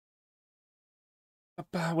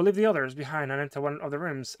We'll leave the others behind and enter one of the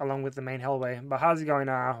rooms along with the main hallway. But how's it going,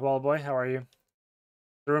 boy? How are you?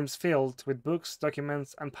 The room's filled with books,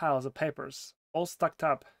 documents, and piles of papers, all stacked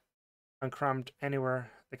up and crammed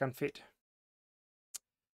anywhere they can fit.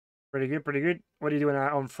 Pretty good, pretty good. What are you doing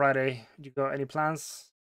on Friday? Do you got any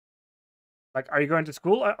plans? Like, are you going to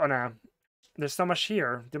school? Oh, no. There's so much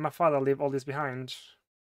here. Did my father leave all this behind?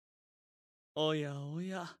 おやお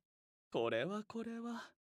や、これはこれ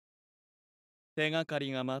は。手がか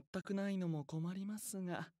りが全くないのも困ります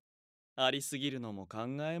が、ありすぎるのも考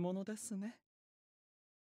えものですね。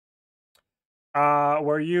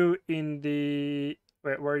Were you in the...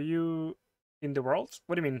 Wait, were you in the world?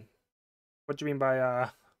 What do you mean? What do you mean by,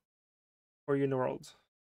 were you in the world?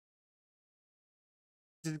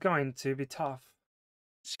 Is it going to be tough?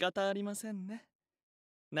 仕方ありませんね。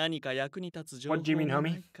何か役に立つ情 What do you 報 mean, がな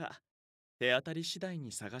homie? いか、手当たり次第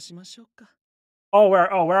に探しましょうか。Oh,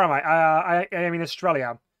 where am I? I am in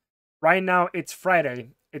Australia. Right now, it's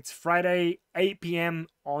Friday. It's Friday, 8 p.m.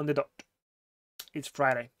 on the dot. It's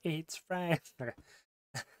Friday. It's Friday. Okay.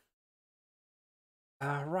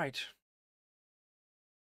 Right.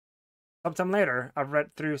 Sometime later, I've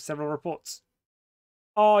read through several reports.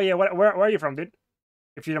 Oh, yeah, where are you from, dude?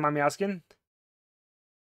 If you don't mind me asking.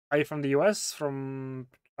 Are you from the US? From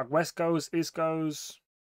like West Coast, East Coast?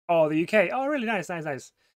 Oh, the UK. Oh, really nice, nice,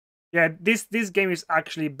 nice. Yeah, this game is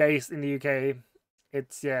actually based in the UK.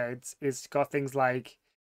 It's got things like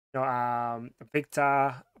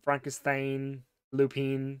Victor, Frankenstein,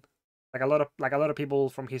 Lupin, like a lot of people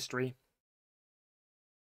from history.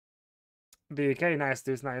 The UK, nice,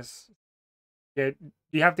 dude, nice. Yeah, do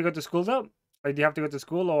you have to go to school though? Like, do you have to go to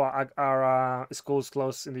school, or are schools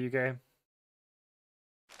closed in the UK?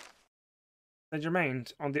 Saint Germain,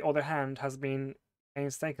 on the other hand, has been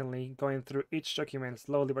painstakingly going through each document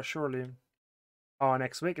slowly but surely. Oh,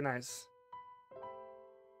 next week, nice.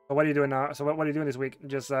 So what are you doing now? So what are you doing this week?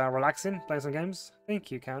 Just relaxing, playing some games?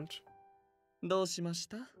 Thank you, Count. どうしまし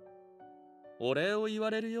た？お礼を言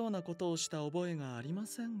われるようなことをした覚えがありま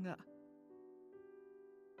せんが。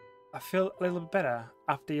I feel a little bit better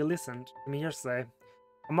after you listened to me yesterday.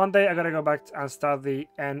 On Monday, I gotta go back and start the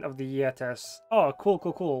end of the year test. Oh, cool,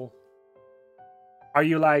 cool, cool. Are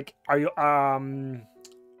you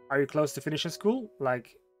close to finishing school?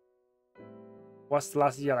 Like, what's the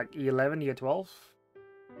last year? Like year 11, year 12?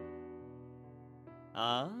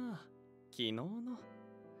 ああ、昨日の。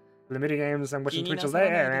The mini games and watching 気に Twitch な all さ day.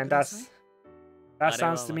 らな Yeah, いで man, ください。that あれ sounds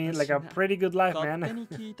は to me like 私 a が pretty good life, 勝 man. 手に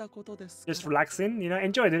聞いたことですか Just ら。relaxing,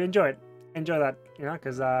 enjoy it, enjoy that,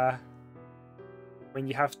 because when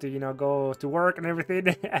you have to, go to work and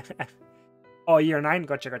everything. Oh, year 9,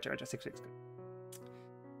 gotcha, 6 weeks.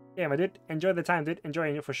 Yeah, my dude, enjoy the time, dude. Enjoy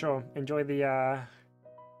it for sure. Enjoy the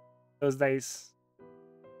those days.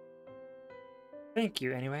 Thank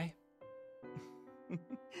you, anyway.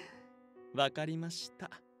 わかりました。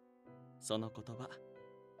その言葉、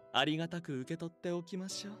ありがたく受け取っておきま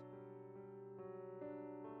しょう。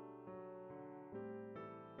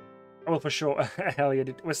Oh, for sure. Hell yeah,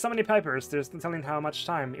 dude. With so many papers, there's no telling how much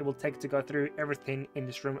time it will take to go through everything in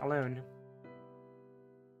this room alone.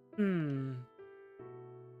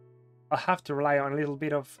 I'll have to rely on a little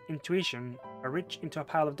bit of intuition. I reach into a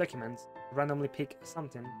pile of documents, randomly pick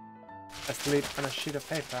something. I slip on a sheet of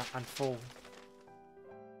paper and fall.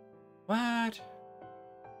 What?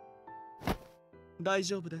 大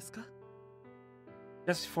丈夫ですか？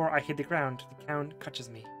 Just before I hit the ground, the count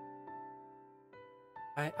catches me.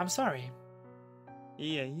 I'm sorry.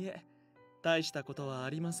 いえいえ、大したことはあ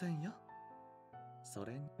りませんよ。そ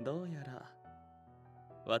れにどうやら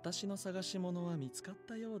私の探し物は見つかっ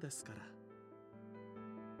たようですか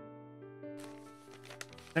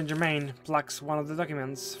ら。Saint Germain plucks one of the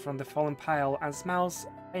documents from the fallen pile and smiles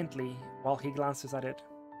faintly while he glances at it.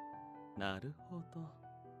 なるほど。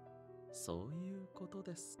そういうこと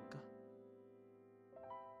ですか。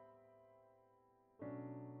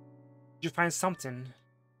Did you find something?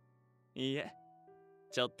 いいえ、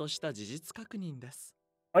ちょっとした事実確認です。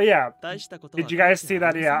Oh yeah. 大したことは Did you guys 書い see てあ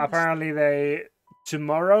that? りませ Yeah, んでした。 apparently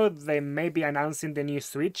tomorrow they may be announcing the new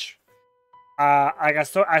Switch. I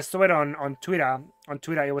saw it on Twitter. On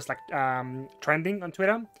Twitter, it was like trending on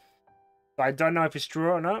Twitter. So I don't know if it's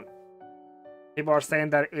true or not. People are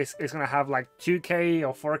saying that it's gonna have like 2K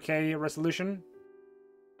or 4K resolution.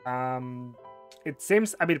 It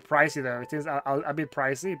seems a bit pricey though. It seems a bit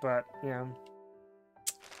pricey, but yeah.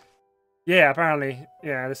 Apparently,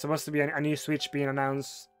 yeah. There's supposed to be a new Switch being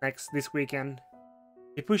announced this weekend.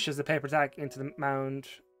 He pushes the paper tag into the mound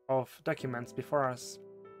of documents before us.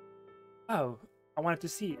 Oh, I wanted to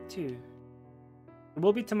see it too. It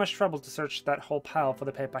will be too much trouble to search that whole pile for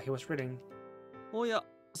the paper he was reading. おや、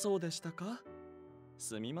そうでしたか？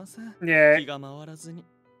すみません。 Yeah, 気が回らずに。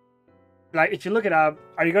 like if you look it up,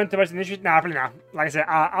 are you going to watch the initiative? Nah, probably not. Like I said,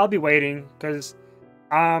 I'll be waiting because,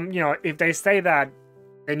 you know, if they say that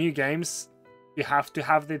the new games you have to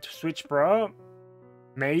have the Switch Pro,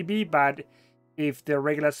 maybe, but if the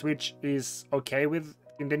regular Switch is okay with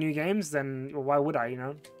in the new games, then why would I? You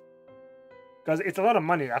know, because it's a lot of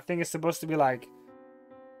money. I think it's supposed to be like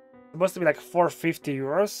 450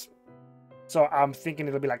 euros. So I'm thinking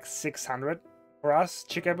it'll be like 600 for us,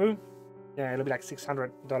 Chikabu. Yeah, it'll be like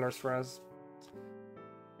 $600 for us.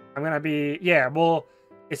 I'm gonna be, yeah, well,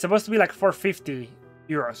 it's supposed to be like 450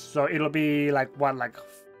 euros. So it'll be like what, like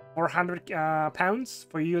 400 pounds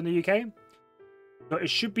for you in the UK. So it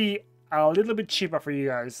should be a little bit cheaper for you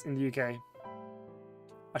guys in the UK.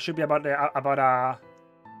 I should be about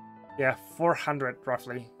yeah, 400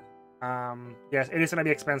 roughly. Yes, it is gonna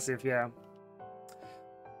be expensive, yeah.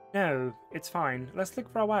 No, it's fine. Let's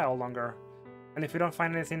look for a while longer. And if we don't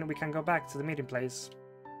find anything, we can go back to the meeting place.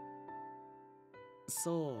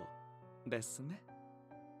 そうですね。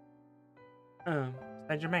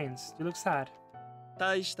 Saint Germain's, you look sad.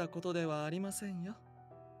 大したことではありませんよ。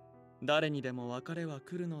誰にでも別れは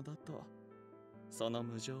来るのだと、その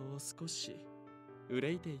無情を少し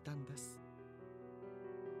憂いていたんです。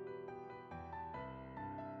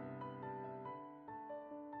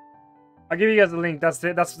 I'll give you guys the link. That's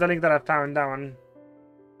the link that I found. That one.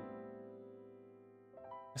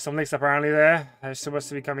 Some links apparently there. They're supposed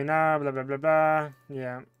to be coming up. Blah blah blah blah.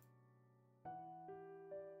 Yeah.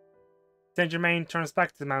 Saint Germain turns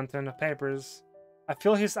back to the mountain of papers. I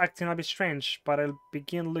feel he's acting a bit strange, but I'll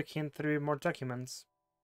begin looking through more documents.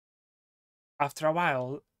 After a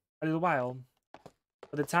little while,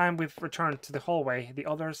 by the time we've returned to the hallway, the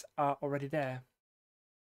others are already there.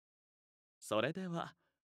 それでは、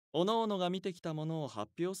おのおのが見てきたものを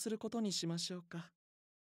発表することにしましょうか。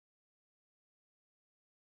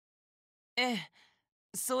ええ、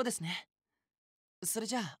そうですね。それ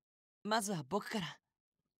じゃあ、まずは僕から。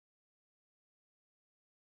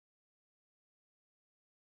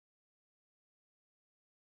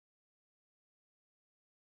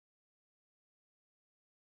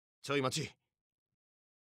ちょい待ち。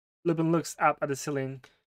 Lupin looks up at the ceiling.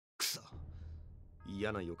 くそ。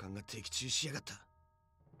嫌な予感が的中しやがった。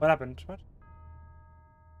What happened? What?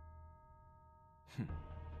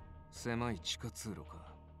 狭い地下通路か。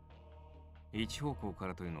一方向か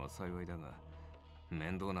らというのは幸いだが、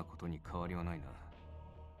面倒なことに変わりはないな。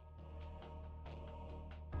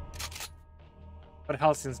But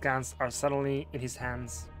Halcyon's guns are suddenly in his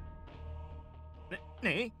hands. ね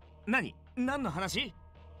え、何の話？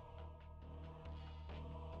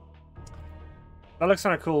 That looks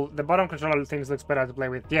kind of cool. The bottom controller things looks better to play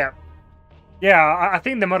with. Yeah. Yeah, I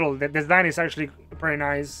think the model, the design is actually pretty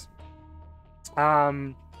nice.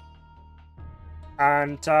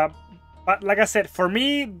 But like I said, for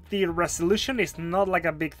me, the resolution is not like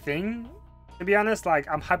a big thing. To be honest, like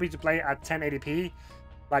I'm happy to play at 1080p.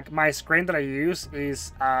 Like my screen that I use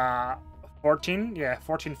is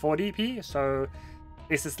 1440p, so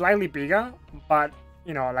it's slightly bigger, but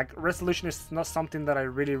you know, like resolution is not something that I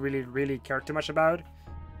really care too much about.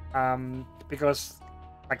 Because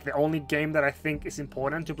like the only game that I think is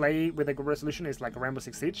important to play with a good resolution is like Rainbow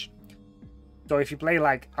Six Siege. So if you play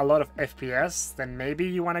like a lot of FPS, then maybe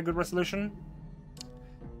you want a good resolution.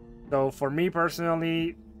 So for me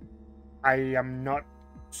personally, I am not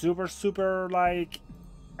super like,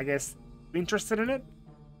 I guess, interested in it.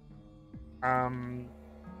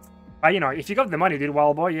 But you know, if you got the money, dude,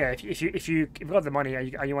 well, boy, yeah. If you got the money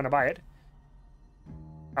and you want to buy it,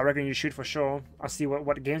 I reckon you should for sure. I'll see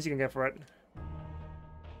what games you can get for it.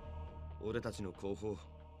 俺たちの後方、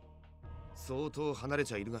相当離れ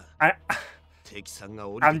ちゃいるが、 敵さんが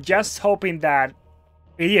降りて I'm just hoping that,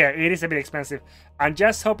 yeah, it is a bit expensive. I'm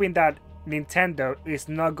just hoping that Nintendo is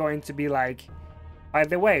not going to be like, by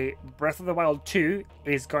the way, Breath of the Wild 2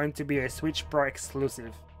 is going to be a Switch Pro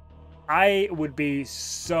exclusive. I would be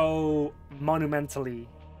so monumentally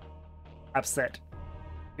upset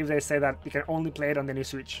if they say that you can only play it on the new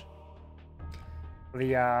Switch.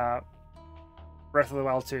 The Breath of the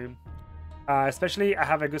Wild 2. Especially, I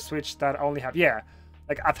have a good Switch that only have, yeah,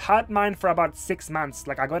 like I've had mine for about 6 months.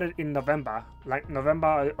 Like I got it in November, like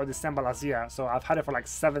November or December last year. So I've had it for like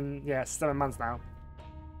 7 months now.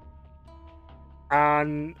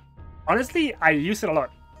 And honestly, I use it a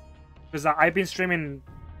lot because I've been streaming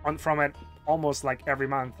from it almost like every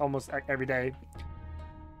month, almost like every day.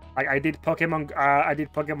 Like I did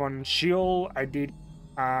Pokemon Shield, I did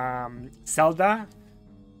Zelda,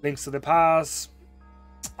 Links to the Past,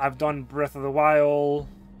 I've done Breath of the Wild,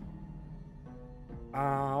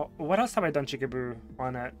 What else have I done, Chikaboo,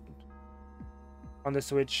 on it? On the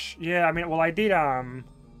Switch? Yeah, I mean, well, I did,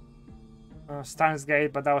 Steins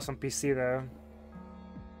Gate, but that was on PC, though.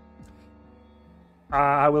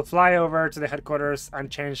 I will fly over to the headquarters and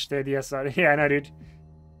change the DSR. Yeah, I know, dude.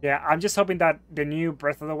 Yeah, I'm just hoping that the new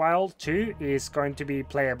Breath of the Wild 2 is going to be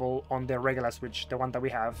playable on the regular Switch, the one that we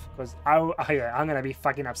have. Because yeah, I'm gonna be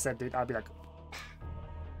fucking upset, dude. I'll be like...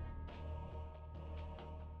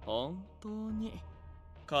 本当に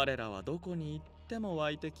彼らはどこに行っても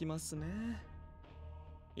湧いてきますね。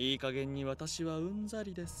いい加減に私はうんざ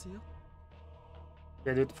りですよ。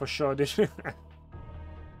Yeah, dude, for sure, dude.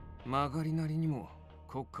 曲がりなりにも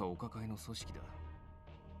国家お抱えの組織だ。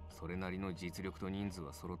それなりの実力と人数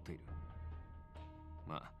は揃っている。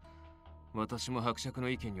まあ、私も伯爵の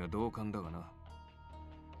意見には同感だがな。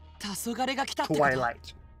黄昏が来たってこと。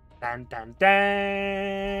 Twilight. Dun dun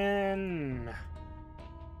dun.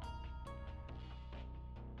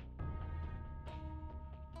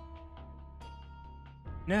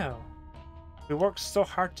 No. We worked so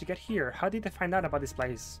hard to get here. How did they find out about this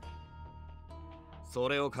place? そ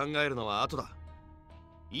れを考えるのは後だ。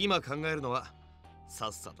今考えるのはさ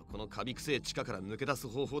っさとこのカビくせえ地下から抜け出す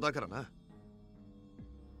方法だからな。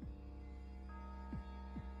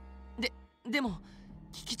でも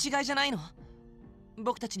聞き違いじゃないの？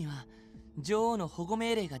僕たちには女王の保護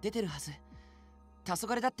命令が出てるはず。黄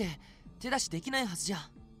昏だって手出しできないはずじゃ。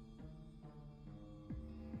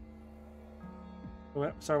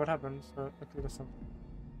Sorry, what happened? I clicked something.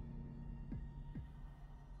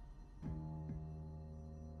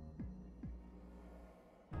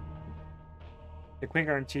 The Queen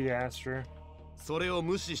Guarantee, yeah, that's true. それを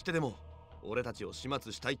無視してでも俺たちを始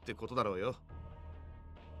末したいってことだろうよ。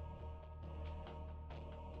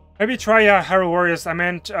Maybe try Hero Warriors. I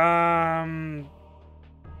meant,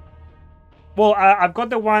 well, I've got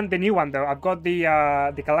the new one though. I've got the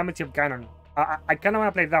Calamity of Ganon. I kind of want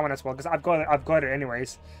to play that one as well because I've got it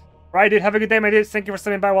anyways. Right, dude. Have a good day, my dude. Thank you for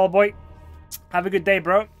stopping by, Wild Boy. Have a good day,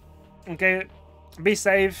 bro. Okay, be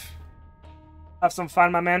safe. Have some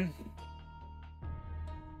fun, my man.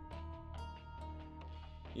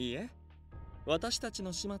 いいえ、私たち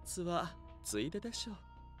の始末はついででしょう。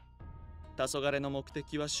黄昏の目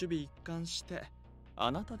的は守備一貫して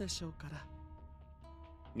あなたでしょうから。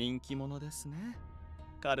人気者ですね、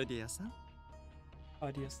カルディアさん。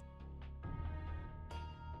Adios.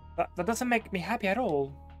 That doesn't make me happy at all.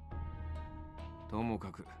 とも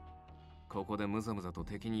かく、ここでムザムザと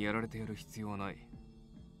敵にやられてやる必要はない。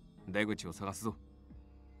出口を探すぞ。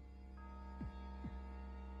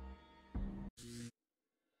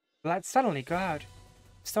Let's suddenly go out.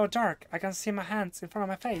 It's so dark, I can see my hands in front of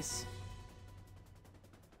my face.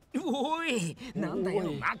 おい、なんだよ、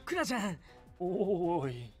真っ暗じゃん。お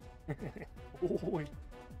い。おい。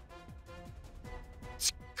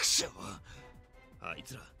ちっくしょう。あい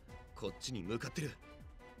つらこっちに向かってる。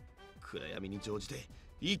暗闇に乗じて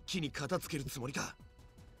一気に片付けるつもりか。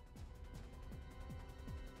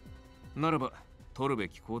ならば取るべ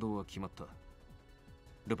き行動は決まった。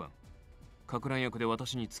ルパン、かく乱役で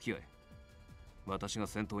私に付き合え。私が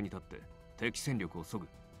先頭に立って敵戦力を削ぐ。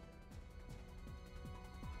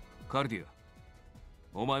カルディア、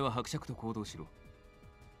お前は伯爵と行動しろ。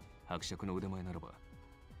伯爵の腕前ならば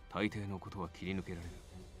大抵のことは切り抜けられる。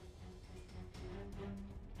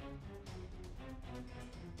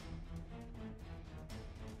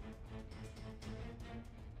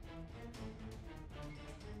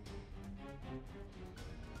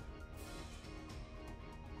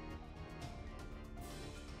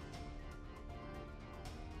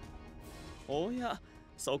おや、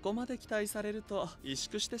そこまで期待されると萎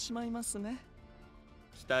縮してしまいますね。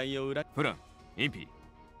期待を裏。フラン、インピー、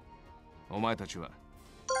お前たちは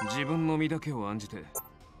自分の身だけを案じて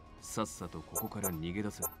さっさとここから逃げ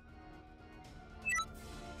出せ。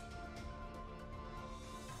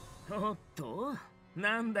おっと、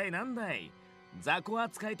なんだいなんだい。雑魚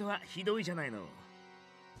扱いとはひどいじゃないの。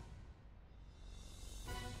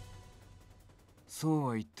そう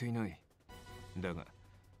は言っていない。だが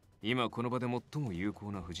今この場で最も有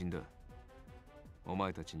効な布陣だ。お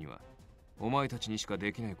前たちにはお前たちにしか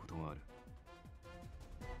できないことがある。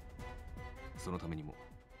そのためにも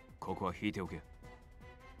ここは引いておけ。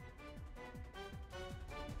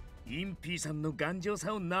インピーさんの頑丈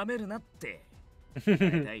さをなめるなって。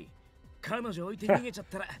だい彼女置いて逃げちゃっ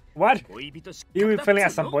たら。What? 恋人失 You 格 were だっ feeling つ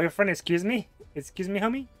as う a の。 boyfriend? Excuse me? Excuse me,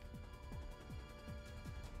 homie?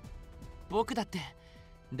 僕だって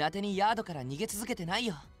伊達にヤードから逃げ続けてない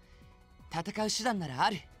よ。戦う手段ならあ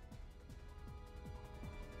る。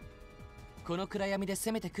この暗闇で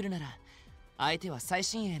攻めてくるなら相手は最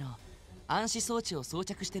新鋭の暗視装置を装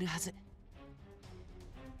着してるはず。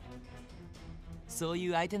そうい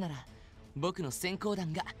う相手なら僕の先行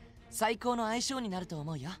弾が最高の相性になると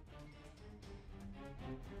思うよ。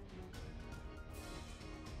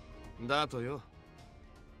だとよ。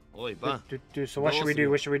おい、バン。 So what should we do?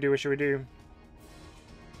 What should we do? What should we do?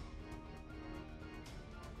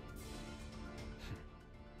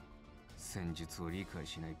 戦術を理解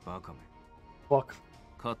しないバカめ。バカ。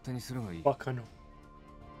勝手にするがいい。バカの。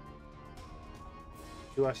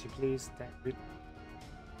Do as you please. Thank you.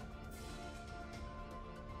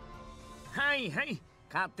 はいはい、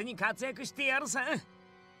勝手に活躍してやるさ。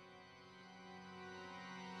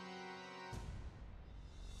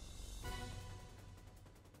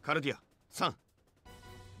カルディア、サン。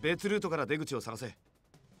別ルートから出口を探せ。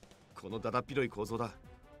このだだっ広い構造だ。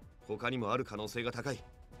他にもある可能性が高い。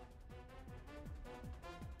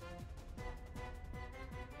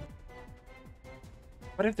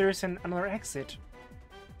What if there isn't another exit?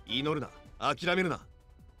 祈るな、諦めるな。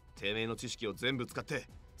てめえの知識を全部使って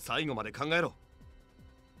最後まで考えろ。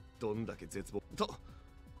どんだけ絶望と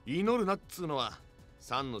祈るなっつうのは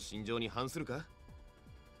サンの心情に反するか？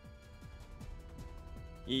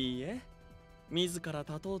いいえ、自ら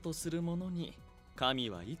立とうとする者に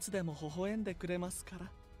神はいつでも微笑んでくれますから。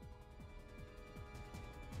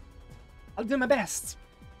I'll do my best.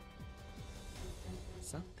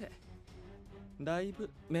 さて、だいぶ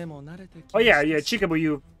目も慣れてき Oh ました yeah, yeah, Chikabu,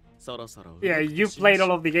 you そろそろ yeah, you played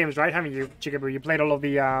all of the games, right? Haven't you, Chikabu? You played all of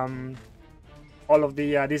the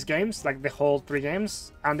these games, like the whole 3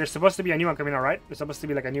 games, and there's supposed to be a new one coming out, right? There's supposed to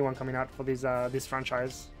be like a new one coming out for this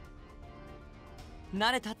franchise.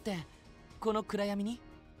 慣れたってこの暗闇に。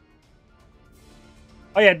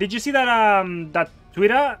 Oh yeah, did you see that that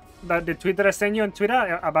Twitter, that the tweet that I sent you on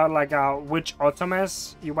Twitter about like which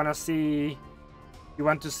Automas you want to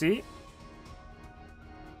see?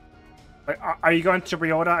 Like, are you going to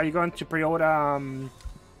pre-order? Are you going to pre-order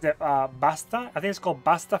the Basta? I think it's called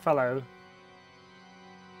Basta Fellow.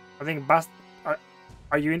 I think Basta.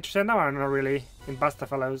 Are you interested now or not really in Basta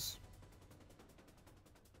Fellows?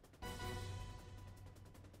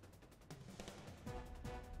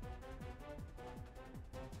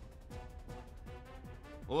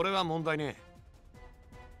 俺は問題ね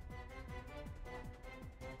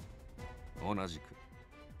同じく。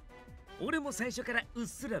俺も最初からうっ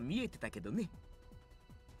すら見えてたけどね。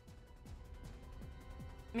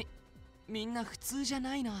みんな普通じゃ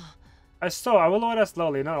ないな。I will order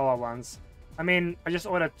slowly, not all at once. I mean, I just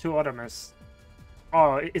ordered 2 Automas.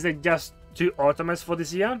 Oh, is it just 2 Automas for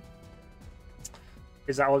this year?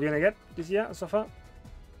 Is that all you're gonna get this year so far?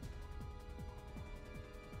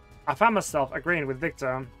 I found myself agreeing with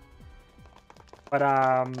Victor. But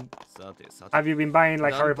have you been buying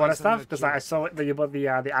like Harry Potter stuff? Because I saw that you bought the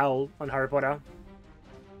owl on Harry Potter.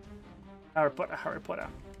 Harry Potter.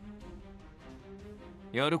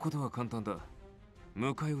 やることは簡単だ。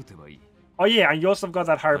迎え撃てばいい。Oh yeah, and you also got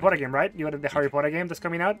that Harry Potter game, right? You ordered the Harry Potter game that's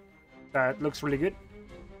coming out. That looks really good.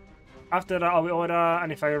 After that, I will order,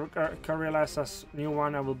 and if I realize a new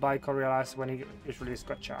one, I will buy Coriolis when it is released.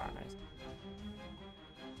 Gotcha. Nice.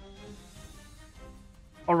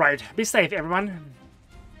 Alright, be safe, everyone.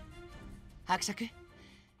 伯爵、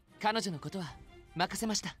彼女のことは任せ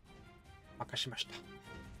ました。任しまし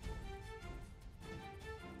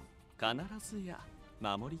た。必ずや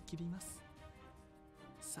守りきります。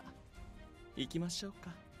さあ、行きましょう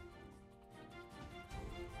か。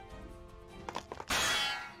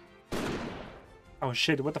Oh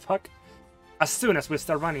shit, what the fuck? As soon as we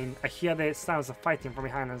start running, I hear the sounds of fighting from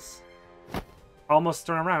behind us. I almost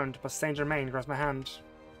turn around, but Saint Germain grabs my hand.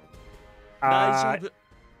 大丈夫。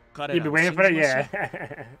彼 You'll ら be を waiting 信 for じ it? ましょう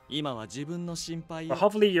Yeah. 今は自分の心配 But を。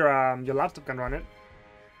 hopefully your laptop can run it.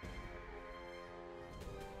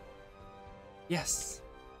 Yes.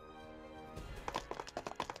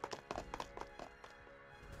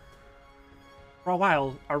 For a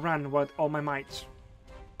while, I ran with all my might.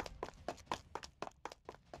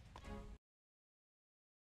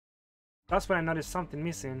 That's when I noticed something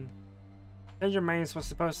missing. Saint Germain was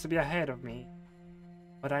supposed to be ahead of me,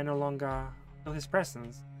 but I no longer feel his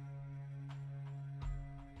presence.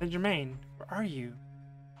 Saint Germain, where are you?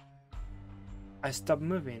 I stop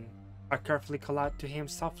moving. I carefully call out to him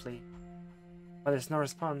softly, but there's no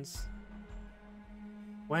response.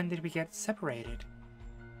 When did we get separated?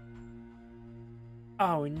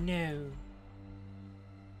 Oh no.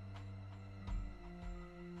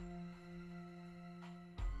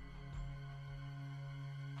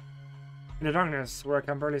 In the darkness, where I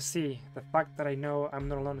can barely see, the fact that I know I'm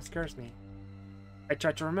not alone scares me. I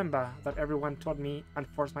try to remember that everyone taught me and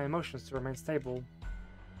forced my emotions to remain stable.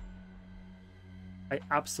 I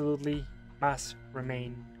absolutely must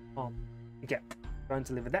remain calm. Okay, going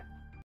to leave it there.